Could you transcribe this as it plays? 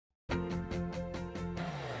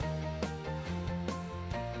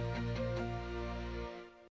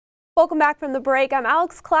Welcome back from the break. I'm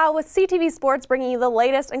Alex Clough with CTV Sports, bringing you the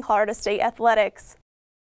latest in Colorado State athletics.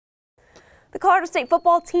 The Colorado State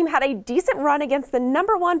football team had a decent run against the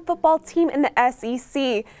 #1 football team in the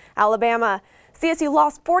SEC, Alabama. CSU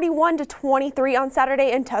lost 41-23 on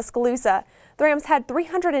Saturday in Tuscaloosa. The Rams had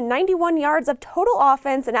 391 yards of total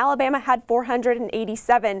offense and Alabama had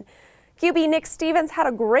 487. QB Nick Stevens had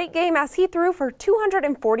a great game as he threw for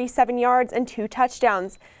 247 yards and 2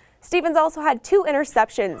 touchdowns. Stevens also had 2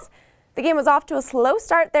 interceptions. The game was off to a slow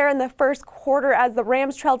start there in the first quarter as the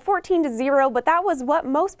Rams trailed 14-0, but that was what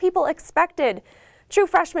most people expected. True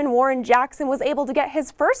freshman Warren Jackson was able to get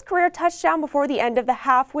his first career touchdown before the end of the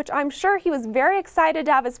half, which I'm sure he was very excited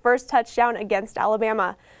to have his first touchdown against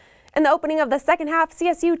Alabama. In the opening of the second half,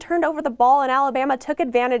 CSU turned over the ball and Alabama took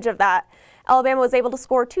advantage of that. Alabama was able to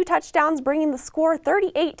score 2 touchdowns, bringing the score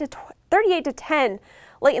 38-10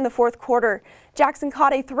 late in the fourth quarter. Jackson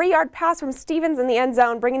caught a 3-yard pass from Stevens in the end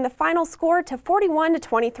zone, bringing the final score to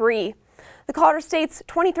 41-23. The Colorado State's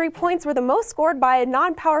 23 points were the most scored by a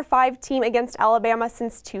non-Power 5 team against Alabama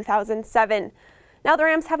since 2007. Now the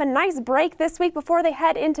Rams have a nice break this week before they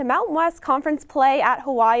head into Mountain West Conference play at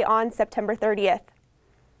Hawaii on September 30th.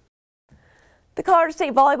 The Colorado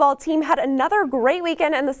State volleyball team had another great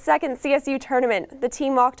weekend in the second CSU tournament. The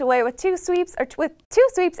team walked away with two sweeps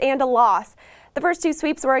and a loss. The first 2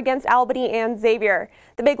 sweeps were against Albany and Xavier.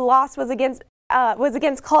 The big loss was against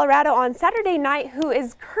Colorado on Saturday night, who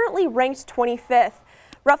is currently ranked 25th.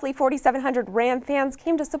 Roughly 4,700 Ram fans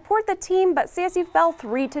came to support the team, but CSU fell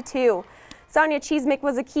 3-2. Sonia Cheesemick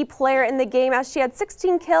was a key player in the game as she had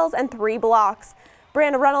 16 kills and 3 blocks.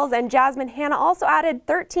 Brianna Reynolds and Jasmine Hanna also added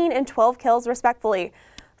 13 and 12 kills respectively.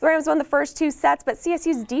 The Rams won the first 2 sets, but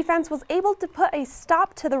CSU's defense was able to put a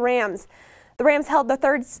stop to the Rams. The Rams held the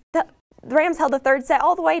third set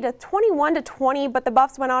all the way to 21-20, but the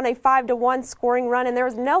Buffs went on a 5-1 scoring run, and there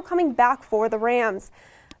was no coming back for the Rams.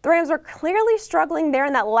 The Rams were clearly struggling there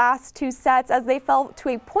in that last 2 sets as they fell to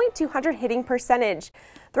a .200 hitting percentage.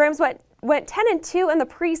 The Rams went 10-2 in the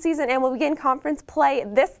preseason and will begin conference play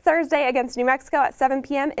this Thursday against New Mexico at 7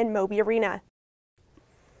 p.m. in Moby Arena.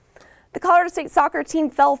 The Colorado State soccer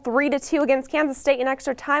team fell 3-2 against Kansas State in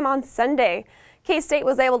extra time on Sunday. K-State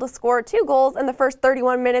was able to score 2 goals in the first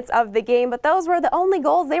 31 minutes of the game, but those were the only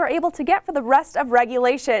goals they were able to get for the rest of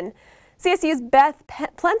regulation. CSU's Beth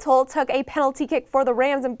Plentel took a penalty kick for the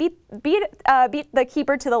Rams and beat the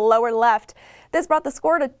keeper to the lower left. This brought the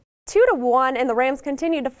score to 2-1, and the Rams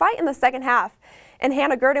continued to fight in the second half. And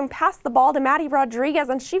Hannah Gurdon passed the ball to Maddie Rodriguez,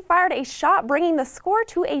 and she fired a shot, bringing the score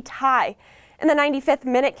to a tie. In the 95th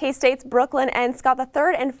minute, K-State's Brooklyn Entz got the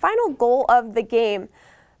third and final goal of the game.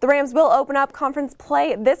 The Rams will open up conference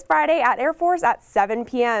play this Friday at Air Force at 7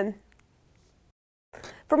 p.m.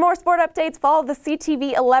 For more sport updates, follow the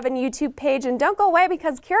CTV 11 YouTube page, and don't go away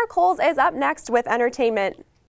because Kira Coles is up next with entertainment.